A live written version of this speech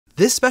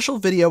This special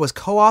video was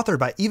co-authored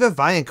by Eva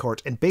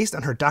Vaillancourt and based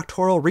on her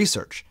doctoral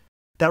research.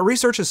 That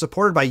research is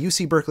supported by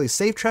UC Berkeley's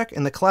SafeTrek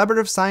and the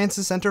Collaborative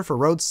Sciences Center for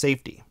Road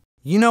Safety.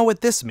 You know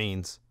what this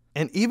means.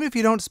 And even if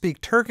you don't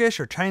speak Turkish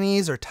or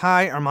Chinese or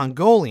Thai or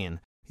Mongolian,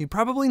 you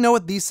probably know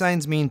what these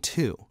signs mean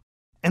too.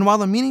 And while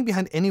the meaning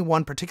behind any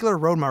one particular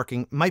road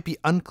marking might be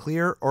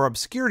unclear or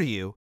obscure to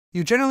you,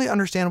 you generally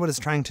understand what it's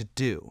trying to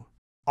do.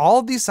 All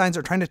of these signs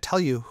are trying to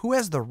tell you who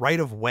has the right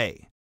of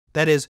way.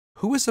 That is,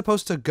 who is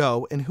supposed to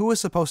go and who is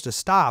supposed to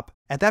stop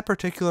at that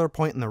particular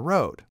point in the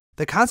road.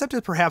 The concept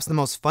is perhaps the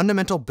most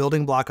fundamental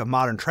building block of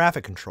modern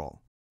traffic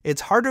control.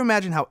 It's hard to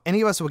imagine how any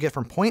of us would get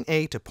from point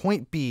A to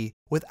point B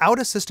without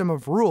a system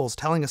of rules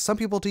telling us some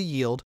people to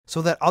yield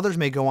so that others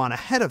may go on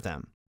ahead of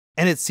them.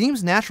 And it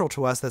seems natural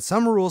to us that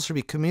some rules should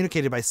be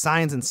communicated by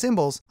signs and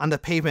symbols on the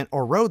pavement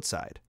or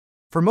roadside.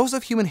 For most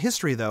of human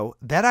history, though,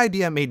 that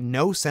idea made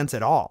no sense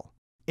at all.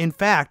 In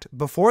fact,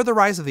 before the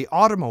rise of the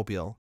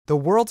automobile, the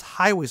world's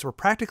highways were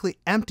practically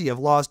empty of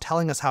laws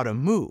telling us how to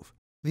move.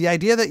 The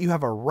idea that you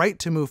have a right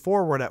to move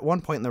forward at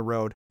one point in the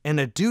road and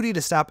a duty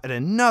to stop at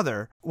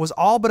another was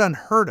all but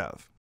unheard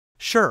of.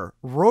 Sure,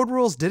 road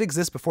rules did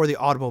exist before the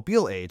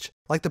automobile age,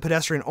 like the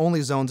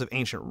pedestrian-only zones of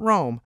ancient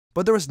Rome,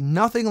 but there was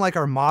nothing like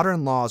our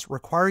modern laws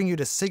requiring you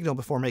to signal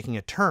before making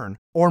a turn,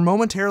 or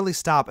momentarily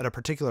stop at a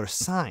particular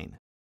sign.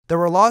 There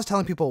were laws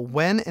telling people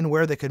when and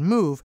where they could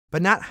move,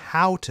 but not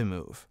how to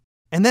move.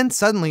 And then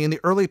suddenly, in the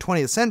early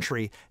 20th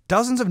century,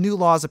 dozens of new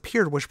laws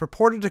appeared which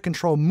purported to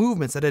control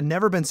movements that had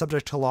never been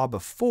subject to law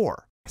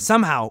before.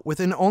 Somehow,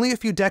 within only a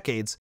few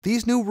decades,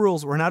 these new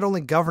rules were not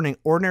only governing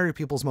ordinary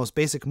people's most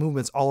basic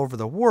movements all over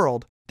the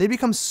world, they'd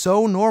become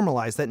so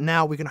normalized that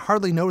now we can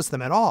hardly notice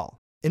them at all.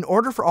 In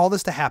order for all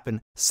this to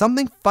happen,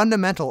 something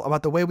fundamental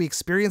about the way we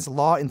experience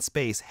law in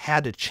space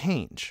had to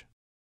change.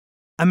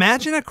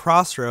 Imagine a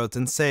crossroads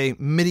in, say,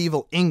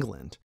 medieval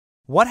England.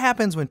 What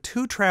happens when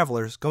two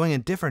travelers going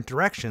in different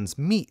directions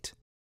meet?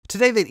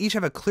 Today, they'd each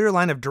have a clear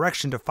line of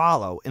direction to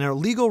follow and a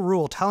legal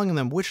rule telling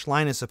them which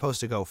line is supposed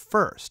to go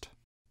first.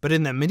 But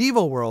in the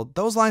medieval world,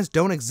 those lines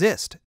don't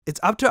exist. It's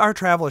up to our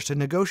travelers to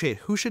negotiate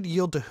who should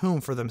yield to whom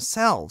for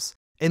themselves.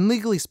 And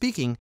legally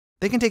speaking,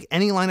 they can take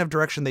any line of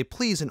direction they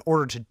please in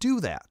order to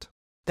do that.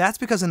 That's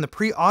because in the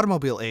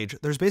pre-automobile age,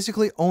 there's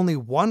basically only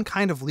one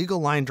kind of legal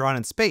line drawn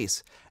in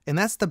space, and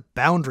that's the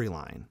boundary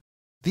line.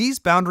 These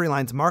boundary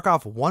lines mark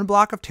off one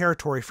block of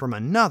territory from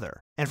another,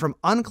 and from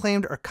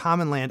unclaimed or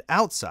common land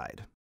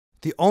outside.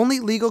 The only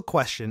legal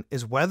question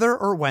is whether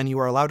or when you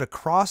are allowed to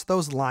cross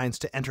those lines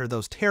to enter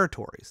those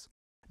territories.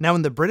 Now,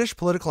 in the British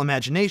political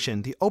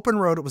imagination, the open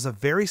road was a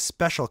very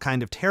special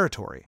kind of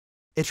territory.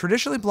 It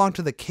traditionally belonged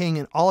to the king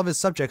and all of his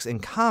subjects in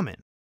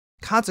common.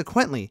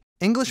 Consequently,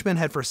 Englishmen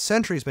had for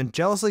centuries been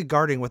jealously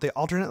guarding what they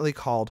alternately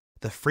called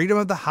the freedom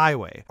of the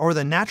highway, or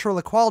the natural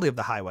equality of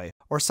the highway,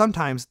 or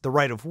sometimes the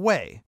right of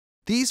way.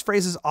 These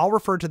phrases all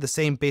referred to the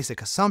same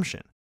basic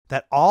assumption,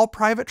 that all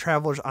private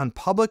travelers on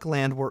public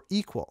land were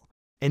equal,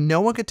 and no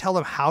one could tell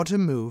them how to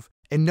move,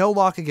 and no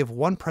law could give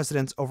one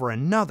precedence over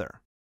another.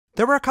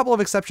 There were a couple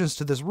of exceptions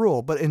to this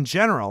rule, but in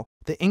general,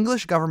 the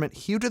English government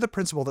hewed to the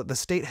principle that the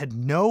state had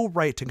no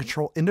right to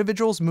control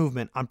individuals'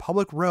 movement on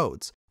public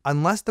roads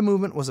unless the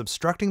movement was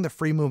obstructing the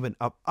free movement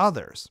of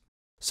others.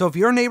 So if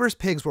your neighbor's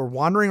pigs were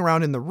wandering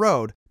around in the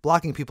road,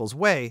 blocking people's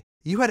way,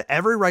 you had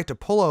every right to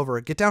pull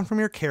over, get down from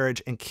your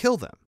carriage, and kill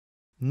them.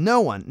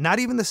 No one, not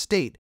even the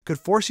state, could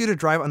force you to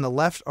drive on the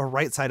left or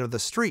right side of the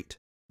street.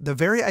 The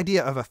very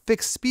idea of a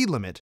fixed speed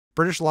limit,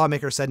 British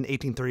lawmakers said in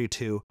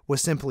 1832,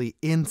 was simply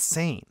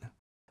insane.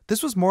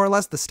 This was more or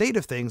less the state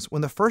of things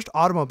when the first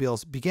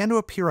automobiles began to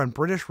appear on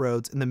British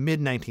roads in the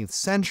mid-19th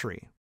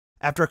century.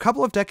 After a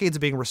couple of decades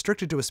of being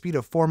restricted to a speed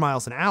of 4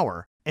 miles an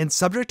hour, and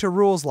subject to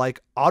rules like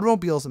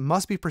automobiles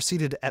must be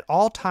preceded at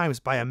all times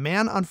by a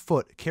man on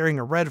foot carrying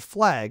a red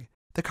flag,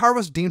 the car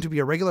was deemed to be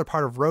a regular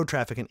part of road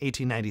traffic in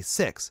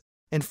 1896,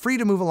 and free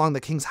to move along the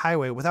King's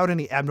Highway without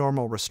any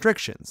abnormal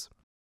restrictions.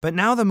 But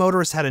now the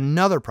motorists had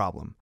another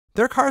problem.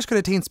 Their cars could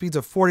attain speeds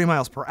of 40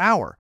 miles per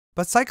hour,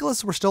 but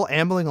cyclists were still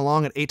ambling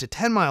along at 8 to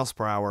 10 miles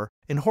per hour,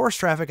 and horse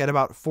traffic at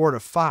about 4 to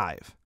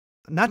 5.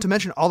 Not to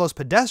mention all those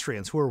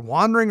pedestrians who were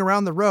wandering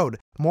around the road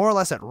more or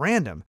less at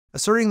random,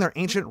 asserting their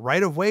ancient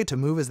right of way to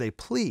move as they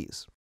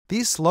please.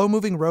 These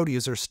slow-moving road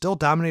users still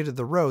dominated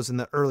the roads in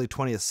the early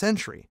 20th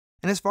century,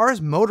 and as far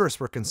as motorists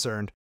were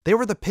concerned, they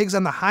were the pigs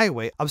on the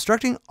highway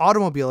obstructing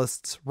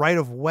automobilists' right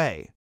of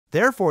way.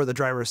 Therefore, the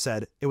drivers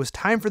said, it was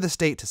time for the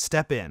state to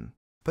step in.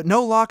 But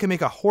no law can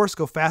make a horse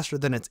go faster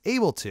than it's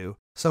able to,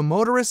 so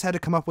motorists had to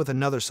come up with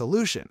another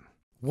solution.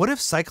 What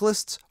if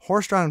cyclists,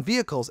 horse-drawn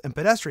vehicles, and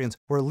pedestrians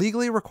were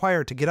legally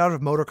required to get out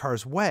of motor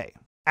cars' way?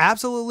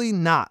 Absolutely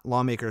not,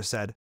 lawmakers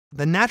said.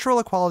 The natural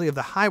equality of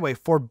the highway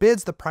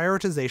forbids the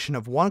prioritization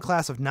of one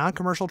class of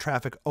non-commercial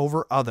traffic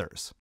over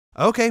others.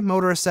 Okay,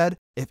 motorists said,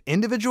 if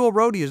individual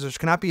road users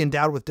cannot be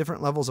endowed with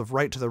different levels of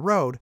right to the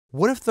road,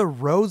 what if the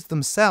roads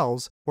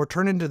themselves were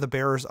turned into the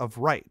bearers of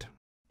right?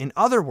 In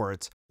other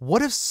words,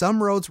 what if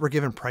some roads were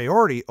given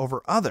priority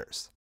over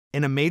others?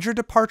 In a major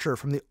departure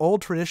from the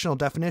old traditional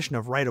definition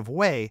of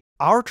right-of-way,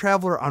 our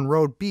traveler on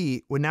Road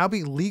B would now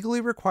be legally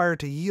required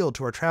to yield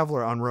to our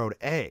traveler on Road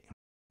A.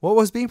 What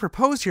was being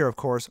proposed here, of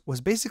course, was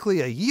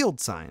basically a yield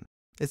sign.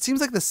 It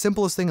seems like the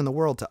simplest thing in the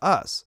world to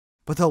us,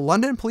 but the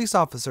London police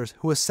officers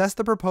who assessed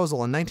the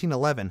proposal in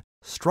 1911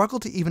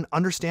 struggled to even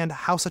understand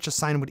how such a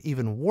sign would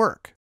even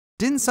work.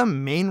 Didn't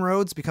some main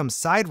roads become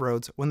side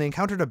roads when they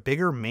encountered a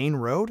bigger main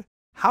road?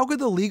 How could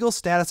the legal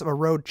status of a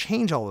road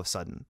change all of a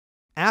sudden?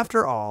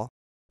 After all,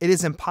 it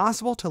is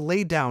impossible to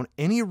lay down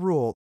any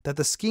rule that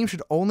the scheme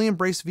should only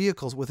embrace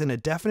vehicles within a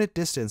definite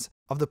distance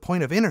of the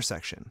point of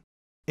intersection.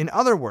 In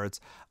other words,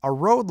 a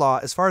road law,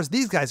 as far as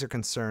these guys are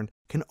concerned,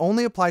 can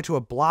only apply to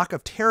a block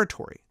of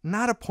territory,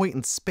 not a point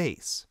in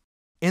space.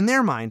 In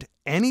their mind,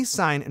 any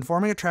sign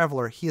informing a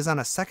traveler he is on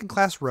a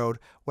second-class road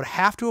would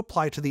have to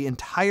apply to the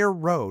entire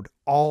road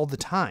all the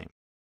time.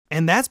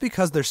 And that's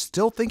because they're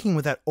still thinking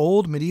with that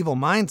old medieval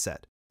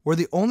mindset, where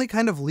the only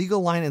kind of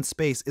legal line in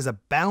space is a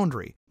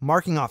boundary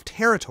marking off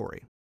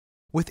territory.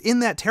 Within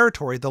that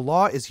territory, the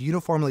law is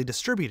uniformly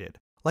distributed,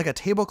 like a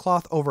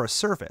tablecloth over a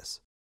surface.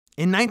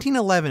 In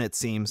 1911, it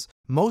seems,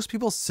 most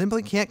people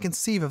simply can't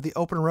conceive of the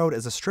open road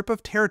as a strip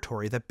of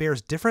territory that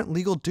bears different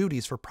legal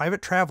duties for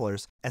private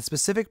travelers at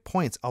specific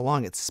points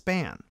along its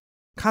span.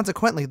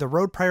 Consequently, the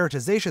road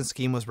prioritization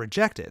scheme was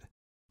rejected.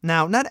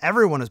 Now, not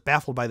everyone is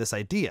baffled by this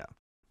idea.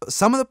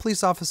 Some of the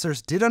police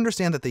officers did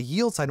understand that the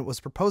yield sign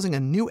was proposing a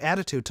new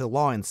attitude to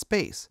law in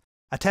space,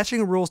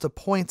 attaching rules to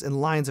points and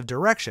lines of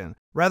direction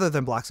rather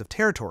than blocks of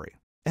territory.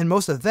 And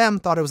most of them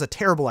thought it was a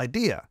terrible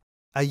idea.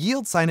 A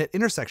yield sign at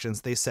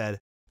intersections, they said,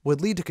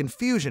 would lead to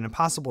confusion and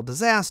possible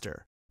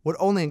disaster, would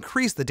only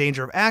increase the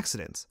danger of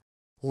accidents,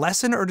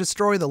 lessen or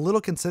destroy the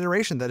little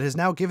consideration that is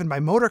now given by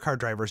motorcar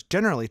drivers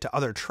generally to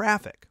other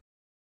traffic.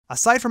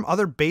 Aside from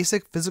other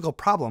basic physical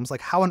problems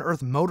like how on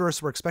earth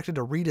motorists were expected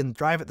to read and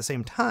drive at the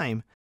same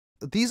time,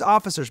 these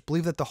officers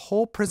believed that the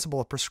whole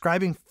principle of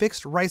prescribing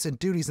fixed rights and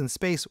duties in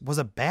space was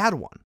a bad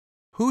one.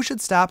 Who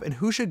should stop and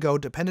who should go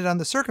depended on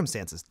the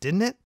circumstances,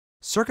 didn't it?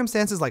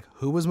 Circumstances like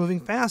who was moving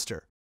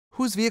faster,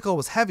 whose vehicle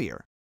was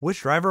heavier,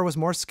 which driver was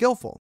more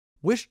skillful,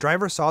 which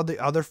driver saw the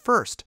other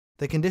first,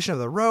 the condition of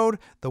the road,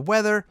 the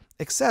weather,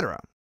 etc.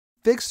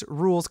 Fixed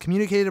rules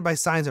communicated by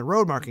signs and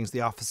road markings,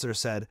 the officer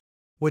said,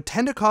 would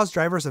tend to cause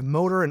drivers of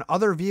motor and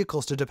other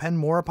vehicles to depend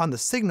more upon the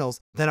signals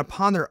than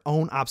upon their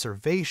own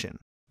observation.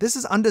 This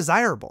is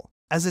undesirable,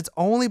 as it's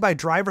only by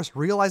drivers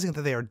realizing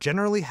that they are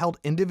generally held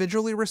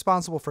individually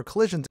responsible for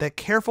collisions that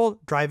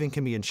careful driving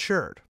can be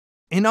ensured.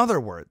 In other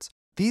words,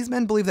 these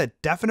men believe that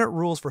definite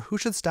rules for who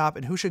should stop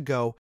and who should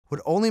go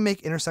would only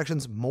make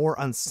intersections more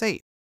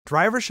unsafe.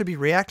 Drivers should be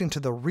reacting to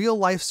the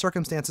real-life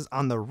circumstances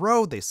on the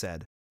road, they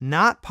said,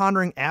 not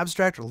pondering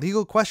abstract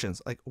legal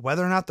questions like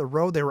whether or not the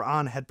road they were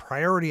on had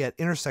priority at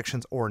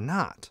intersections or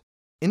not.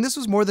 And this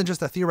was more than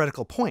just a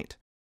theoretical point.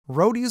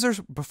 Road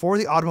users before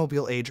the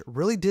automobile age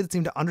really did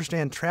seem to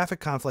understand traffic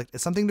conflict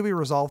as something to be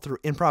resolved through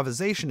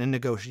improvisation and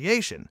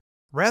negotiation,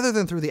 rather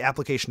than through the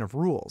application of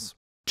rules.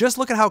 Just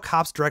look at how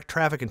cops direct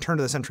traffic in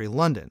turn-of-the-century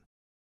London.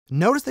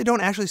 Notice they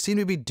don't actually seem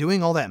to be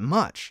doing all that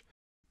much.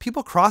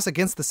 People cross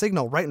against the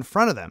signal right in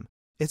front of them.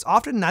 It's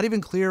often not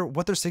even clear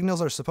what their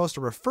signals are supposed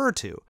to refer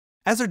to,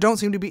 as there don't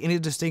seem to be any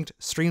distinct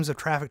streams of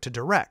traffic to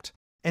direct,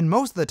 and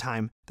most of the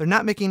time, they're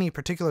not making any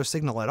particular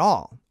signal at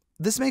all.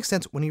 This makes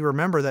sense when you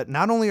remember that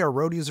not only are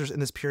road users in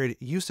this period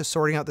used to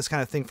sorting out this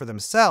kind of thing for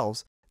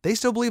themselves, they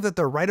still believe that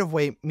their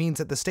right-of-way means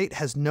that the state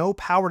has no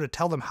power to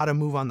tell them how to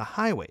move on the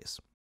highways.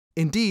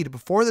 Indeed,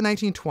 before the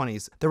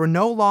 1920s, there were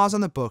no laws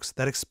on the books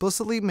that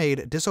explicitly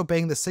made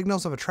disobeying the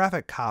signals of a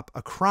traffic cop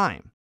a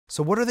crime.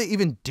 So what are they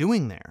even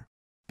doing there?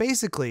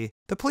 Basically,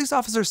 the police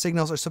officer's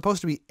signals are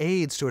supposed to be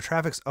aids to a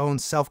traffic's own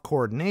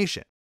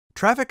self-coordination.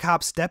 Traffic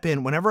cops step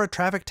in whenever a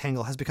traffic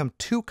tangle has become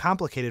too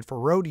complicated for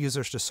road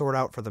users to sort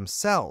out for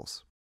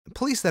themselves.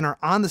 Police then are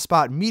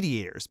on-the-spot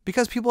mediators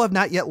because people have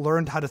not yet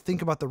learned how to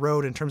think about the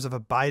road in terms of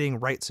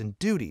abiding rights and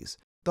duties,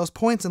 those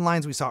points and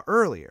lines we saw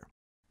earlier.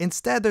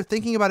 Instead, they're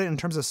thinking about it in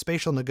terms of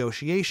spatial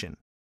negotiation.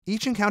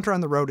 Each encounter on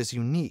the road is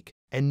unique,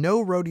 and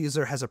no road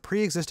user has a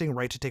pre-existing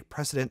right to take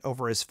precedent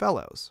over his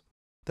fellows.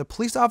 The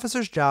police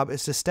officer's job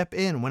is to step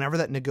in whenever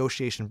that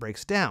negotiation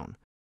breaks down.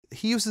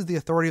 He uses the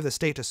authority of the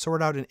state to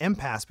sort out an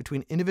impasse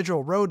between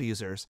individual road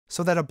users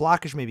so that a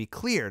blockage may be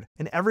cleared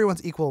and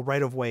everyone's equal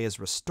right-of-way is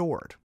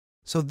restored.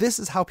 So this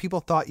is how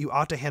people thought you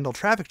ought to handle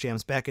traffic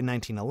jams back in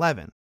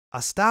 1911.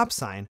 A stop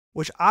sign,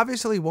 which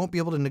obviously won't be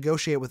able to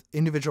negotiate with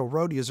individual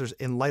road users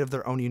in light of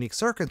their own unique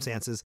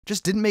circumstances,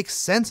 just didn't make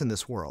sense in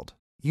this world.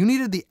 You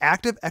needed the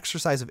active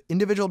exercise of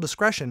individual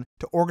discretion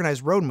to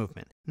organize road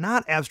movement,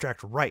 not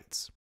abstract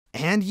rights.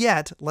 And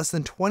yet, less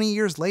than 20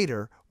 years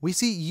later, we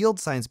see yield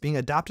signs being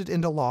adopted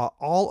into law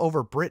all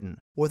over Britain,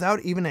 without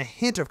even a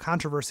hint of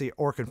controversy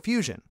or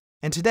confusion.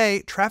 And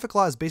today, traffic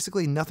law is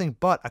basically nothing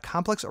but a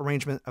complex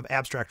arrangement of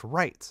abstract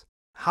rights.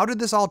 How did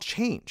this all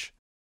change?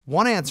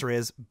 One answer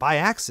is, by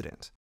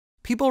accident.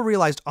 People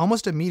realized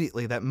almost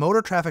immediately that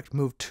motor traffic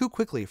moved too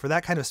quickly for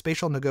that kind of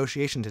spatial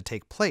negotiation to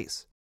take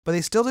place. but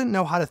they still didn't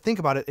know how to think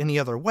about it any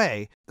other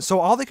way, so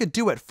all they could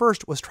do at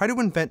first was try to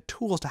invent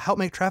tools to help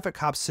make traffic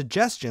cops'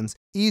 suggestions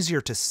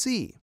easier to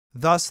see.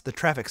 Thus, the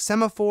traffic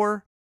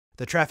semaphore,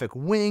 the traffic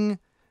wing,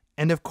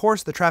 and of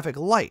course the traffic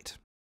light.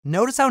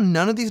 Notice how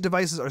none of these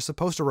devices are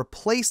supposed to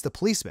replace the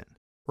policeman.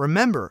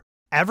 Remember,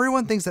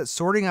 everyone thinks that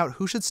sorting out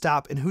who should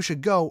stop and who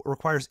should go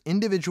requires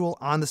individual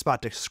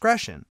on-the-spot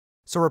discretion,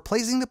 so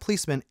replacing the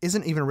policeman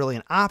isn't even really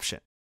an option.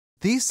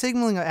 These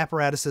signaling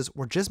apparatuses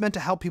were just meant to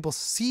help people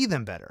see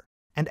them better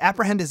and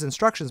apprehend his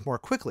instructions more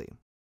quickly.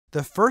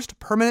 The first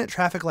permanent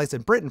traffic lights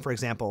in Britain, for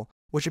example,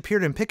 which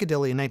appeared in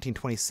Piccadilly in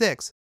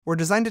 1926, were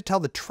designed to tell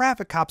the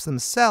traffic cops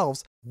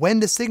themselves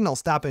when to signal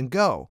stop and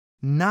go,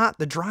 not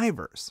the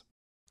drivers.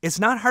 It's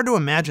not hard to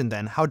imagine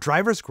then how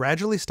drivers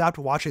gradually stopped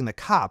watching the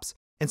cops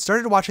and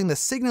started watching the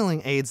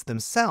signaling aids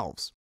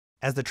themselves.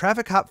 As the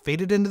traffic cop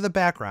faded into the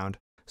background,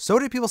 so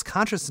did people's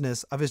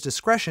consciousness of his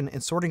discretion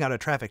in sorting out a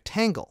traffic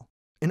tangle.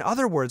 In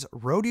other words,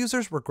 road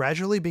users were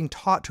gradually being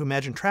taught to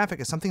imagine traffic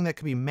as something that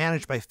could be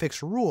managed by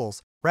fixed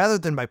rules rather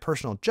than by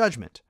personal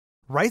judgment.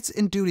 Rights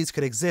and duties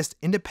could exist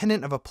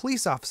independent of a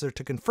police officer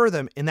to confer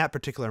them in that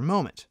particular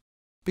moment.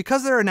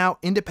 Because there are now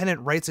independent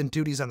rights and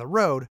duties on the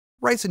road,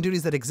 rights and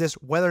duties that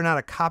exist whether or not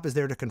a cop is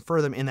there to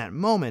confer them in that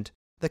moment,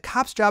 the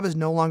cop's job is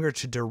no longer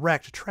to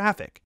direct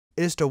traffic.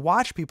 It is to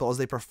watch people as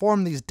they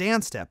perform these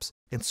dance steps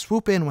and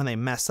swoop in when they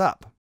mess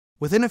up.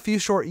 Within a few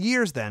short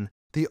years then,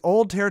 the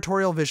old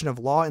territorial vision of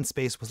law and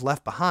space was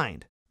left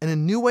behind, and a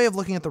new way of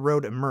looking at the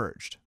road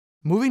emerged.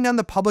 Moving down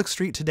the public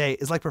street today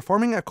is like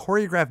performing a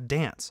choreographed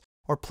dance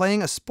or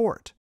playing a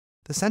sport.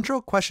 The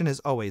central question is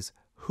always,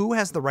 who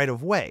has the right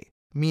of way?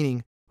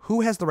 Meaning,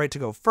 who has the right to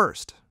go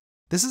first?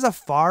 This is a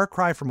far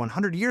cry from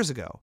 100 years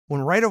ago,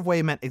 when right of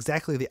way meant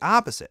exactly the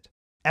opposite.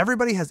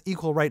 Everybody has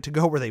equal right to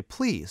go where they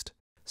pleased.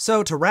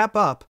 So to wrap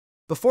up,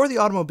 before the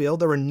automobile,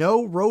 there were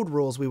no road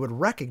rules we would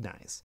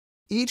recognize.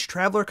 Each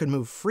traveler could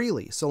move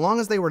freely, so long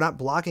as they were not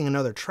blocking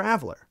another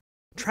traveler.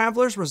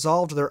 Travelers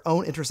resolved their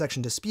own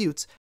intersection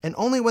disputes, and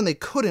only when they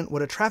couldn't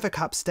would a traffic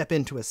cop step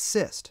in to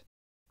assist.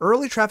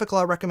 Early traffic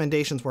law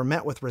recommendations were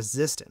met with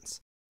resistance.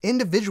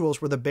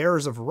 Individuals were the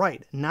bearers of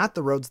right, not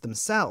the roads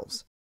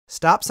themselves.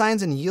 Stop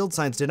signs and yield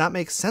signs did not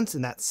make sense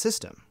in that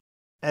system.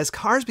 As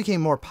cars became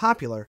more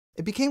popular,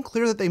 it became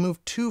clear that they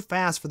moved too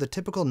fast for the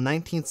typical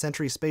 19th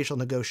century spatial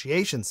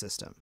negotiation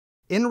system.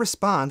 In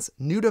response,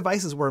 new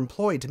devices were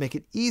employed to make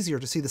it easier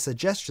to see the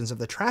suggestions of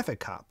the traffic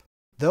cop.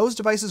 Those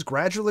devices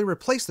gradually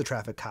replaced the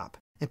traffic cop,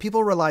 and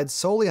people relied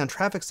solely on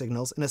traffic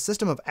signals in a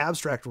system of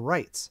abstract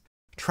rights.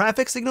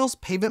 Traffic signals,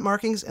 pavement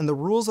markings, and the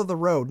rules of the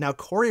road now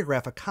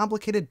choreograph a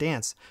complicated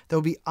dance that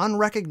would be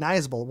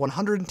unrecognizable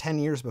 110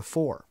 years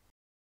before.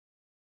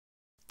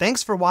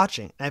 Thanks for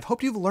watching, and I've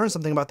hoped you've learned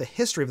something about the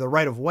history of the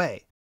right of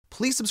way.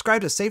 Please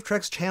subscribe to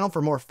SafeTrek's channel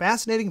for more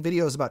fascinating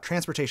videos about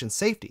transportation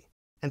safety.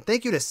 And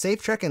thank you to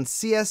SafeTrek and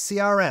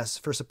CSCRS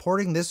for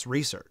supporting this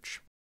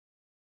research.